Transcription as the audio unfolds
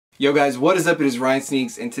Yo guys, what is up? It is Ryan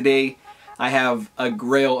Sneaks, and today I have a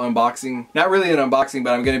Grail unboxing. Not really an unboxing,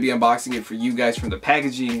 but I'm going to be unboxing it for you guys from the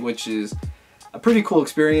packaging, which is a pretty cool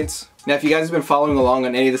experience. Now, if you guys have been following along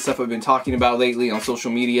on any of the stuff I've been talking about lately on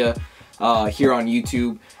social media, here on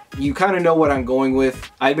YouTube, you kind of know what I'm going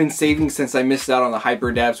with. I've been saving since I missed out on the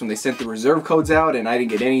HyperAdapts when they sent the reserve codes out and I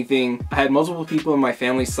didn't get anything. I had multiple people in my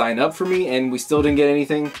family sign up for me and we still didn't get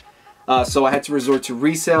anything. So I had to resort to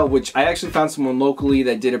resale, which I actually found someone locally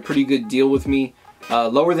that did a pretty good deal with me.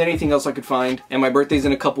 Lower than anything else I could find. And my birthday's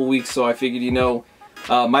in a couple weeks, so I figured, you know,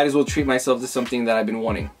 might as well treat myself to something that I've been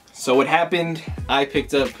wanting. So what happened, I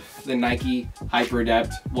picked up the Nike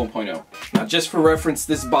HyperAdapt 1.0. Now just for reference,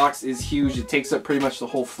 this box is huge. It takes up pretty much the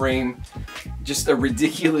whole frame. Just a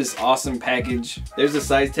ridiculous, awesome package. There's a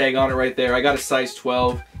size tag on it right there. I got a size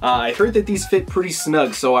 12. I heard that these fit pretty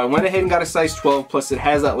snug, so I went ahead and got a size 12, plus it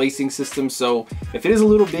has that lacing system, so if it is a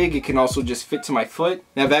little big, it can also just fit to my foot.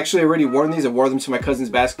 Now I've actually already worn these. I wore them to my cousin's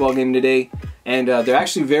basketball game today, and they're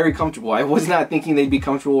actually very comfortable. I was not thinking they'd be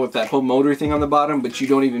comfortable with that whole motor thing on the bottom, but you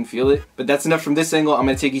don't even feel it. But that's enough from this angle. I'm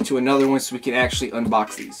going to take you to another one so we can actually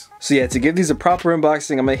unbox these. So yeah, to give these a proper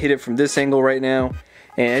unboxing, I'm going to hit it from this angle right now.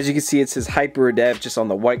 And as you can see, it says HyperAdapt just on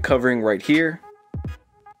the white covering right here.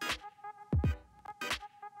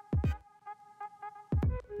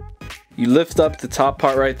 You lift up the top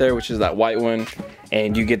part right there, which is that white one,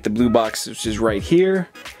 and you get the blue box, which is right here.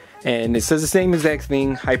 And it says the same exact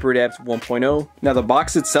thing, HyperAdapt 1.0. Now the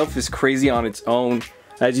box itself is crazy on its own.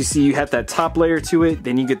 As you see, you have that top layer to it,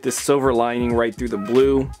 then you get this silver lining right through the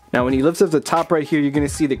blue. Now when you lift up the top right here, you're gonna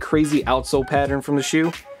see the crazy outsole pattern from the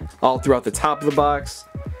shoe all throughout the top of the box.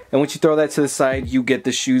 And once you throw that to the side, you get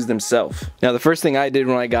the shoes themselves. Now the first thing I did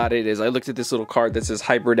when I got it is I looked at this little card that says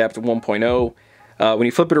HyperAdapt 1.0. When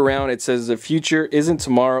you flip it around, it says the future isn't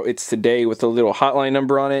tomorrow, it's today, with a little hotline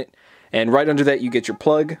number on it. And right under that you get your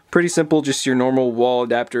plug. Pretty simple, just your normal wall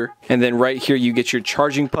adapter. And then right here you get your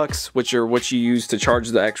charging pucks, which are what you use to charge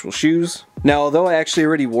the actual shoes. Now although I actually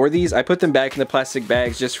already wore these, I put them back in the plastic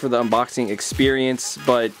bags just for the unboxing experience,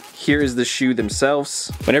 but here is the shoe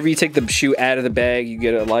themselves. Whenever you take the shoe out of the bag, you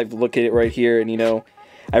get a live look at it right here, and you know,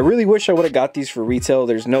 I really wish I would have got these for retail.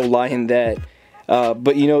 There's no lie in that.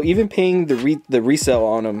 But you know, even paying the resale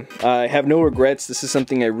on them, I have no regrets. This is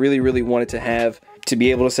something I really wanted to have, to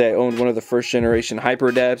be able to say I owned one of the first generation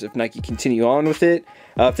HyperAdapts if Nike continue on with it.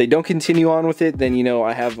 If they don't continue on with it, then you know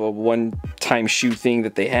I have a one-time shoe thing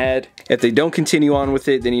that they had. If they don't continue on with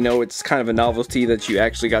it, then you know it's kind of a novelty that you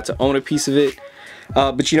actually got to own a piece of it.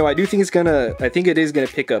 But you know, I think it is gonna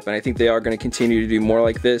pick up, and I think they are gonna continue to do more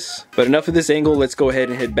like this. But enough of this angle, let's go ahead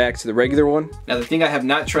and head back to the regular one. Now the thing I have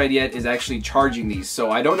not tried yet is actually charging these,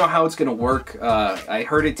 so I don't know how it's gonna work. I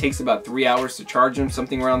heard it takes about 3 hours to charge them,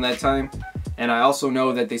 something around that time. And I also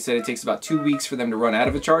know that they said it takes about 2 weeks for them to run out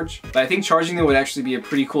of a charge. But I think charging them would actually be a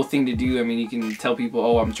pretty cool thing to do. I mean, you can tell people,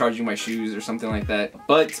 oh, I'm charging my shoes or something like that.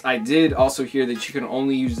 But I did also hear that you can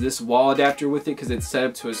only use this wall adapter with it because it's set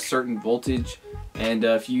up to a certain voltage. And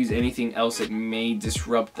if you use anything else, it may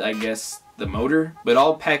disrupt, I guess, the motor. But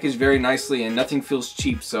all packaged very nicely and nothing feels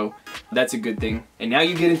cheap, so that's a good thing. And now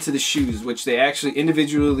you get into the shoes, which they actually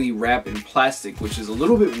individually wrap in plastic, which is a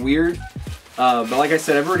little bit weird. But like I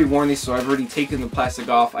said, I've already worn these, so I've already taken the plastic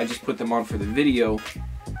off. I just put them on for the video.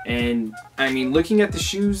 And I mean, looking at the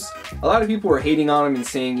shoes, a lot of people were hating on them and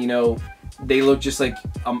saying, you know, they look just like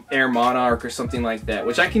Air Monarch or something like that,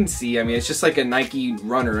 which I can see. I mean, it's just like a Nike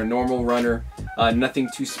runner, a normal runner, nothing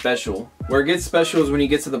too special. Where it gets special is when you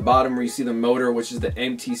get to the bottom where you see the motor, which is the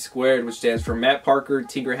MT squared, which stands for Matt Parker,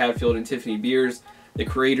 Tinker Hatfield, and Tiffany Beers, the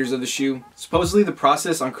creators of the shoe. Supposedly the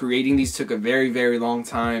process on creating these took a very long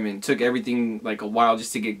time and took everything like a while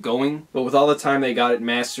just to get going. But with all the time, they got it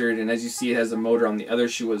mastered, and as you see, it has a motor on the other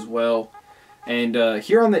shoe as well. And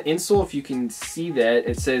here on the insole, if you can see that,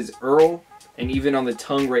 it says Earl. And even on the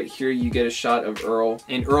tongue right here, you get a shot of Earl.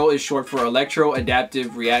 And Earl is short for Electro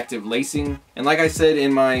Adaptive Reactive Lacing. And like I said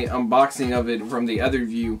in my unboxing of it from the other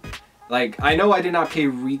view, like, I know I did not pay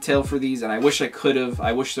retail for these, and I wish I could have.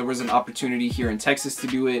 I wish there was an opportunity here in Texas to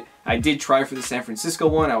do it. I did try for the San Francisco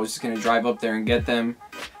one. I was just going to drive up there and get them.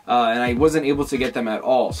 And I wasn't able to get them at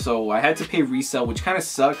all. So I had to pay resale, which kind of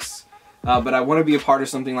sucks. But I want to be a part of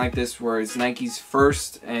something like this where it's Nike's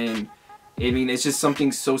first, and I mean, it's just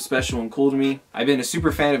something so special and cool to me. I've been a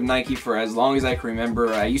super fan of Nike for as long as I can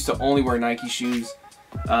remember. I used to only wear Nike shoes.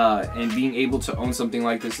 And being able to own something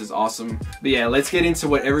like this is awesome. But yeah, let's get into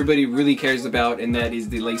what everybody really cares about, and that is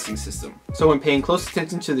the lacing system. So when paying close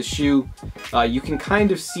attention to the shoe, you can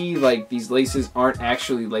kind of see like these laces aren't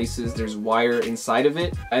actually laces, there's wire inside of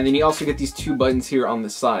it. And then you also get these two buttons here on the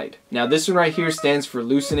side. Now this one right here stands for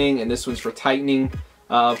loosening, and this one's for tightening.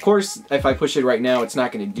 Of course, if I push it right now, it's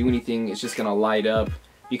not going to do anything. It's just going to light up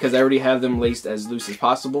because I already have them laced as loose as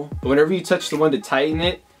possible. But whenever you touch the one to tighten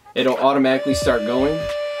it, it'll automatically start going.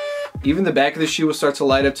 Even the back of the shoe will start to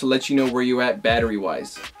light up to let you know where you're at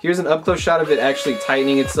battery-wise. Here's an up-close shot of it actually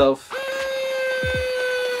tightening itself.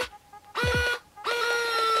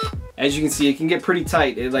 As you can see, it can get pretty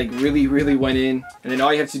tight. It like really went in. And then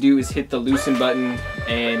all you have to do is hit the loosen button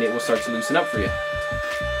and it will start to loosen up for you.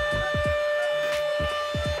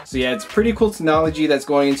 So yeah, it's pretty cool technology that's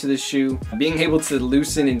going into this shoe. Being able to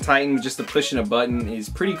loosen and tighten with just the push and a button is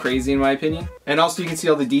pretty crazy in my opinion. And also you can see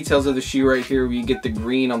all the details of the shoe right here where you get the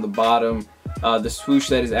green on the bottom, the swoosh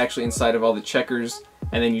that is actually inside of all the checkers,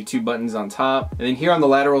 and then your 2 buttons on top. And then here on the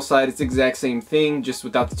lateral side, it's the exact same thing, just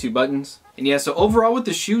without the 2 buttons. And yeah, so overall with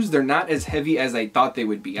the shoes, they're not as heavy as I thought they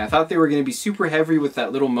would be. I thought they were going to be super heavy with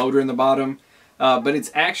that little motor in the bottom, but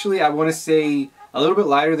it's actually, I want to say, a little bit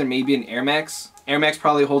lighter than maybe an Air Max. Air Max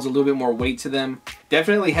probably holds a little bit more weight to them.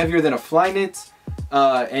 Definitely heavier than a Flyknit,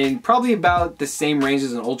 and probably about the same range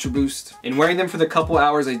as an Ultra Boost. And wearing them for the couple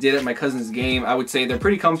hours I did at my cousin's game, I would say they're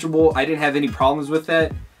pretty comfortable. I didn't have any problems with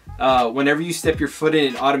that. Whenever you step your foot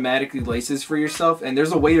in, it automatically laces for yourself, and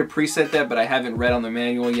there's a way to preset that, but I haven't read on the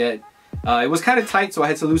manual yet. It was kind of tight, so I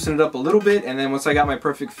had to loosen it up a little bit, and then once I got my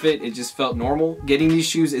perfect fit, it just felt normal. Getting these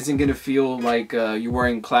shoes isn't going to feel like you're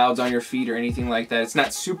wearing clouds on your feet or anything like that. It's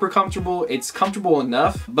not super comfortable. It's comfortable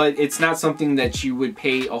enough, but it's not something that you would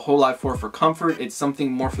pay a whole lot for comfort. It's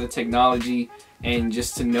something more for the technology and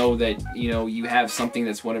just to know that, you know, you have something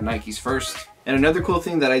that's one of Nike's first. And another cool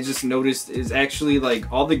thing that I just noticed is actually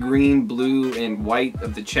like all the green, blue, and white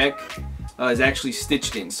of the check is actually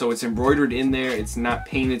stitched in. So it's embroidered in there, it's not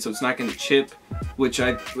painted, so it's not going to chip, which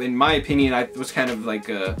in my opinion, I was kind of like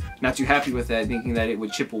not too happy with that, thinking that it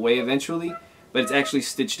would chip away eventually, but it's actually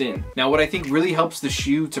stitched in. Now what I think really helps the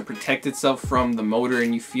shoe to protect itself from the motor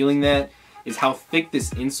and you feeling that is how thick this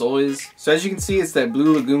insole is. So as you can see, it's that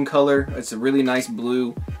blue lagoon color. It's a really nice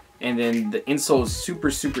blue, and then the insole is super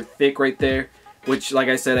thick right there, which like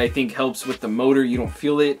I said, I think helps with the motor. You don't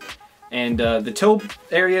feel it. And the toe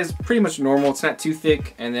area is pretty much normal. It's not too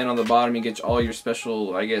thick. And then on the bottom, you get all your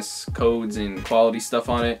special, I guess, codes and quality stuff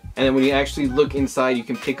on it. And then when you actually look inside, you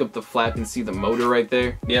can pick up the flap and see the motor right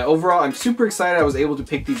there. Yeah, overall, I'm super excited I was able to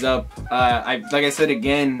pick these up. Like I said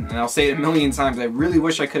again, and I'll say it a million times, I really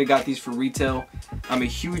wish I could have got these for retail. I'm a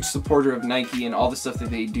huge supporter of Nike and all the stuff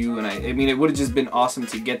that they do. And I mean, it would have just been awesome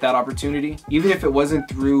to get that opportunity. Even if it wasn't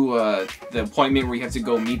through the appointment where you have to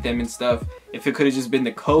go meet them and stuff. If it could have just been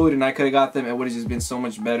the code and I could have got them, it would have just been so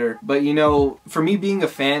much better. But you know, for me being a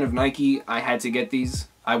fan of Nike, I had to get these.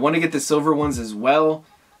 I want to get the silver ones as well.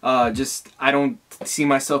 I don't see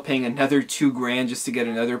myself paying another $2 grand just to get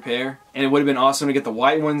another pair. And it would have been awesome to get the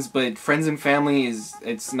white ones, but friends and family,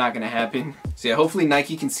 it's not going to happen. So yeah, hopefully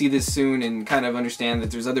Nike can see this soon and kind of understand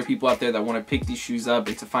that there's other people out there that want to pick these shoes up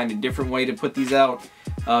and to find a different way to put these out,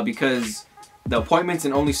 because the appointments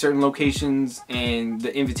in only certain locations and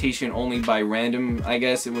the invitation only by random, I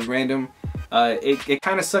guess it was random, it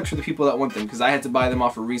kind of sucks for the people that want them, because I had to buy them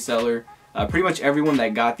off a reseller. Pretty much everyone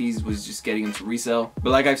that got these was just getting them to resell.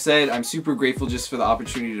 But like I've said, I'm super grateful just for the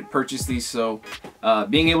opportunity to purchase these. So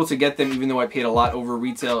being able to get them, even though I paid a lot over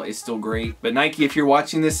retail, is still great. But Nike, if you're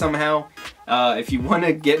watching this somehow, if you want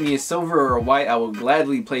to get me a silver or a white, I will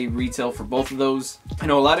gladly pay retail for both of those. I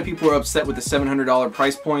know a lot of people are upset with the $700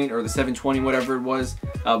 price point, or the $720, whatever it was.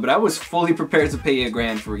 But I was fully prepared to pay $1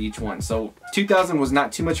 grand for each one. So $2,000 was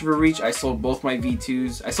not too much of a reach. I sold both my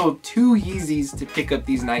V2s. I sold 2 Yeezys to pick up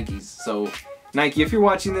these Nikes. So Nike, if you're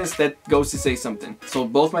watching this, that goes to say something.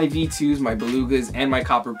 Sold both my V2s, my Belugas, and my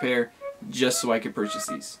copper pair just so I could purchase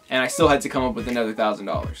these. And I still had to come up with another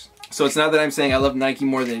 $1,000. So it's not that I'm saying I love Nike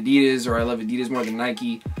more than Adidas or I love Adidas more than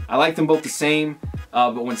Nike. I like them both the same.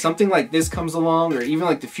 But when something like this comes along, or even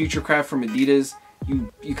like the Futurecraft from Adidas,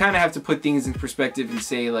 you kind of have to put things in perspective and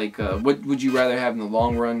say, like, what would you rather have in the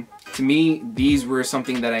long run? To me, these were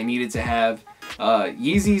something that I needed to have.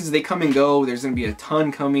 Yeezys, they come and go. There's going to be a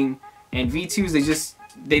ton coming. And V2s,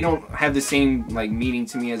 they don't have the same like meaning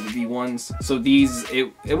to me as the V1s. So these,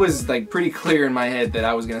 it was like pretty clear in my head that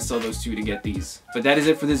I was gonna sell those 2 to get these. But that is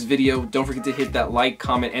it for this video. Don't forget to hit that like,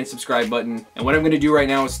 comment, and subscribe button. And what I'm gonna do right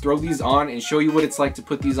now is throw these on and show you what it's like to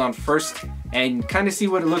put these on first, and kind of see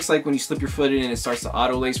what it looks like when you slip your foot in and it starts to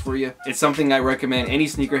auto lace for you. It's something I recommend any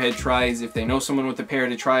sneakerhead tries. If they know someone with a pair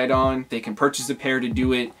to try it on, they can purchase a pair to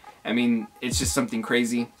do it. I mean, it's just something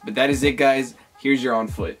crazy. But that is it, guys. Here's your on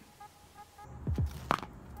foot.